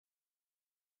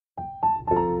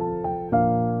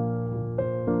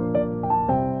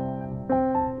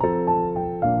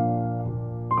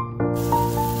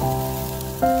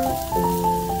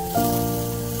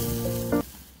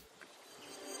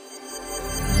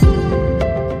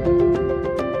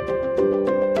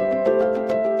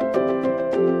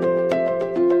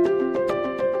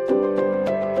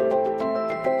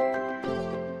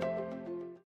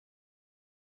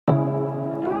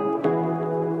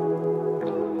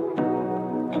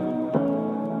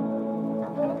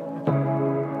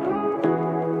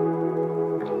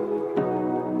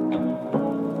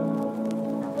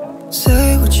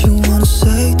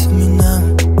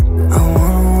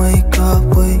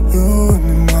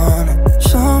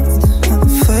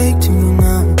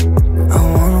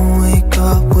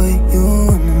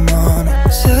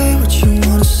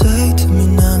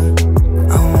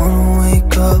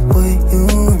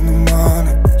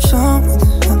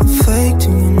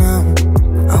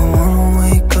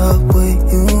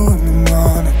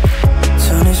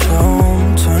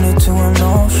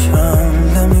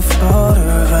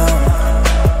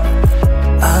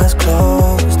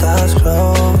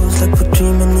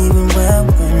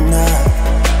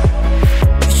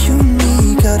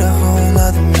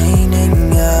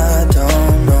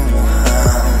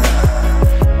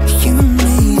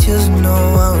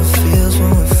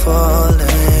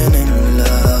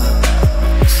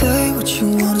you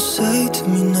wanna say to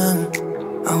me now.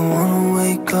 I wanna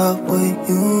wake up with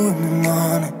you in the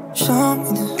morning. Show me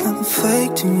there's nothing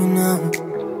fake to you now.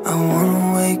 I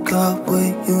wanna wake up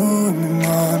with you in the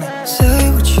morning.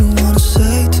 Say what you wanna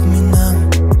say to me now.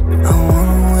 I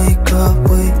wanna wake up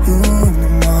with you in the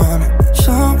morning.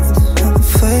 Show me there's nothing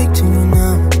fake to you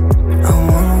now. I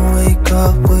wanna wake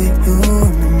up with you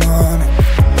in the morning.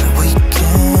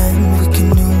 And we can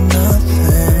do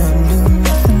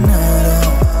nothing at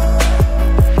all.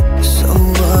 So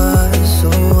what,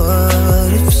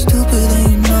 if you're stupid then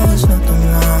you know there's nothing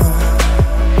wrong.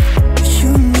 You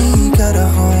and me got a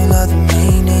whole other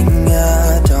meaning, I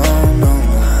don't know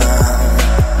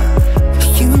how.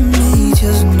 You and me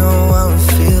just know how it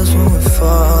feels when we're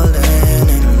falling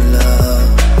in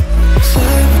love.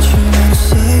 Say what you wanna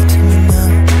say to me now.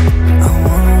 I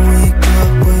wanna wake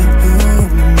up with you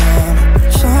in the morning.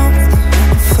 Show me there's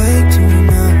nothing fake to me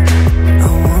now.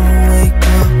 I wanna wake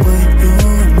up with you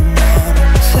in the morning.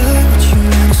 Say what you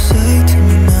wanna say to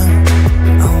me now.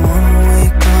 I wanna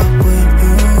wake up with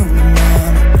you in the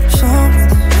morning. Show me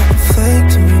there's nothing fake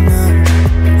to me now.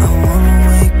 I wanna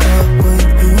wake up with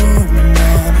you in the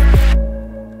morning.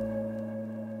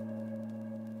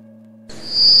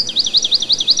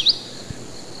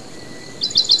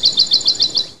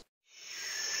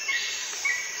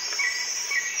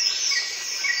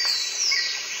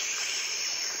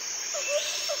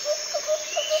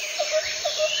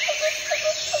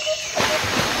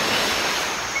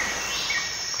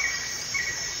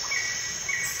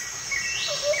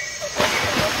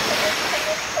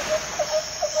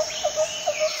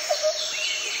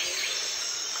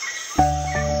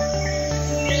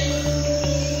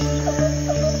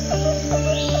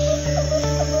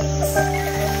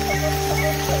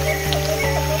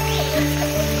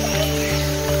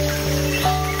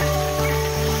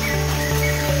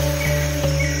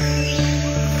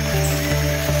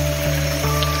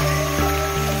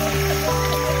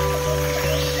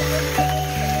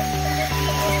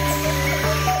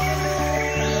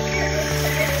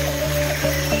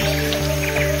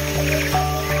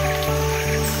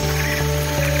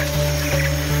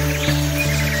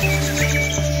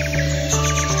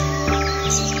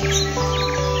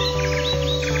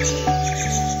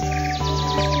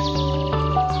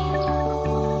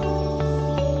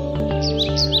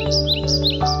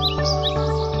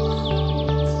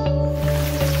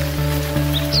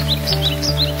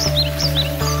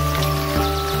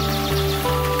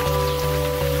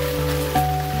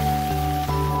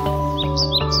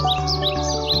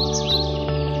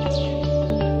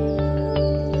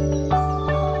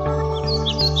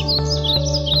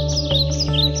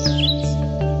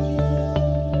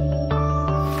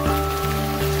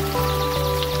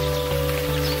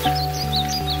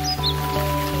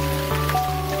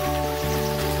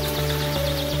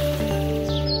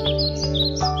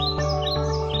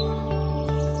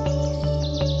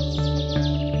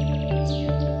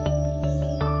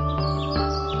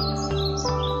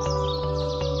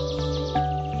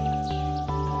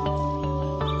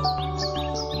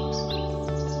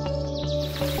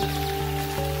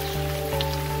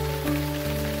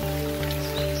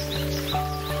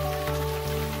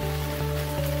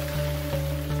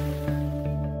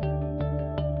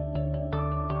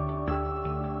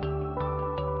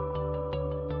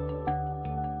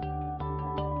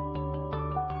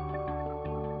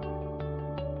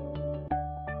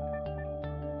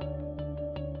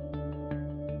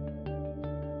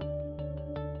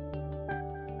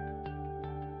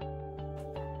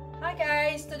 Hi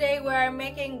guys, today we are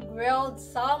making grilled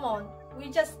salmon. We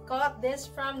just caught this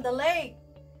from the lake.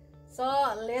 So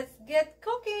let's get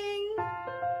cooking.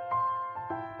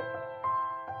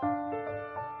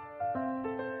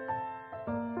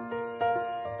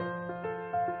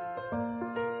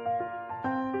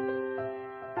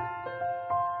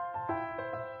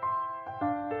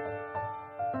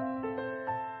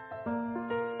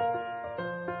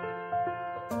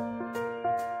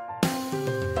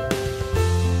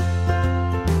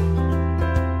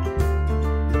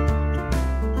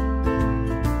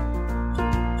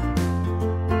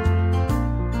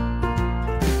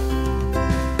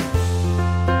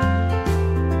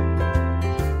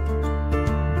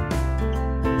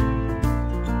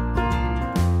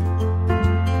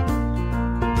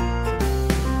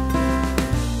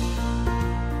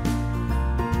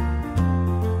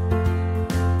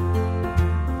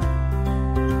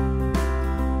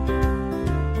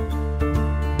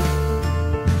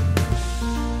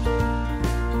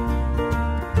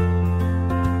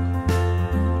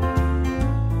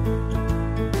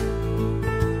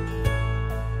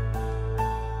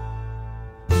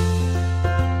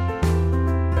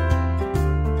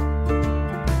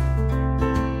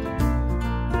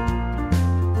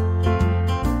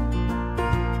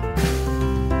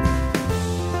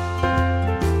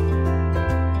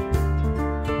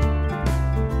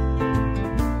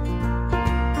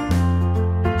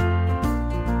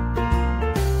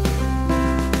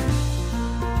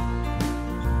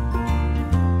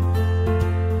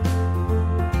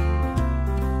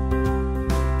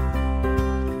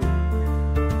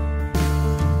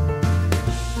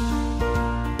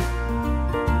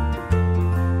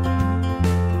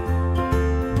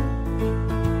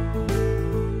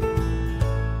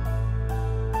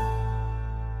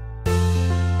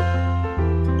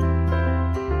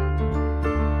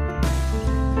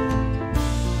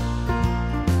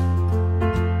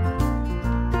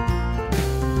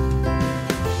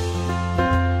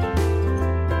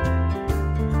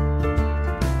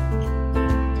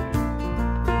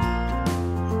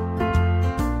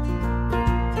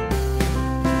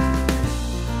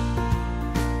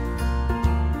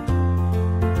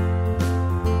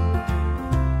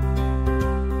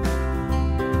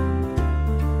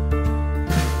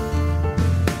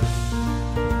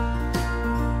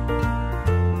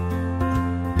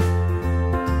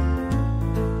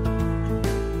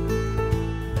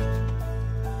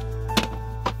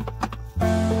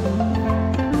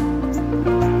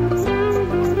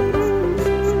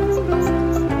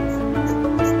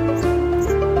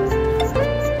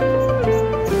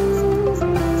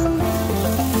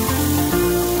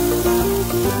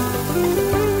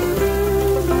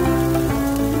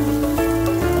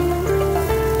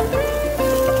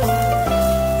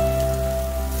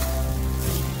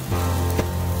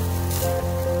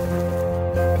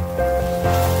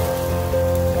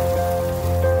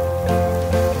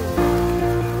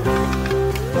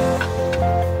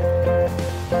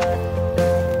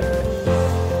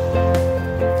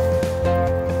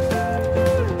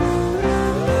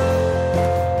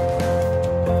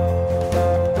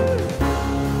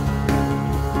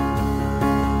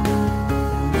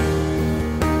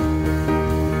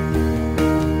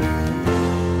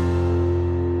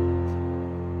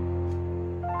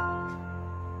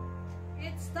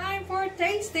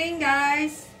 tasting,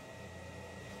 guys.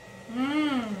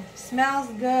 Smells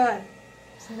good.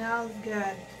 Smells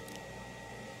good.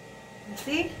 Let's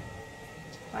see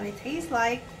what it tastes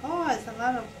like. Oh, it's a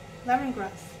lot of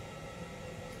lemongrass.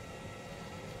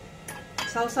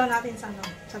 Sausaw natin sa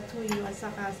sa tuyo at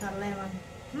saka sa lemon.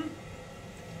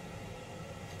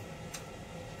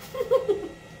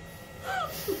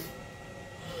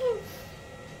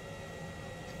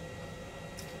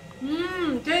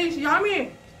 Tastes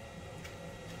yummy.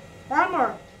 One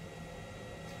more.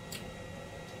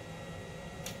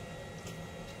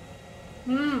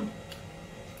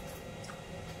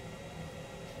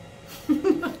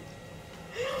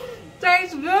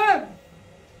 Tastes good.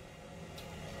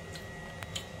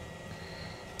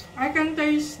 I can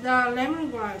taste the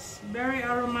lemongrass, very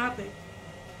aromatic.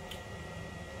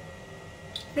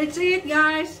 That's it,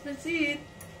 guys. That's it.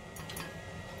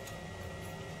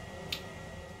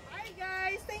 Hi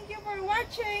guys, thank you for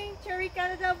watching Cherry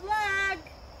Canada vlog.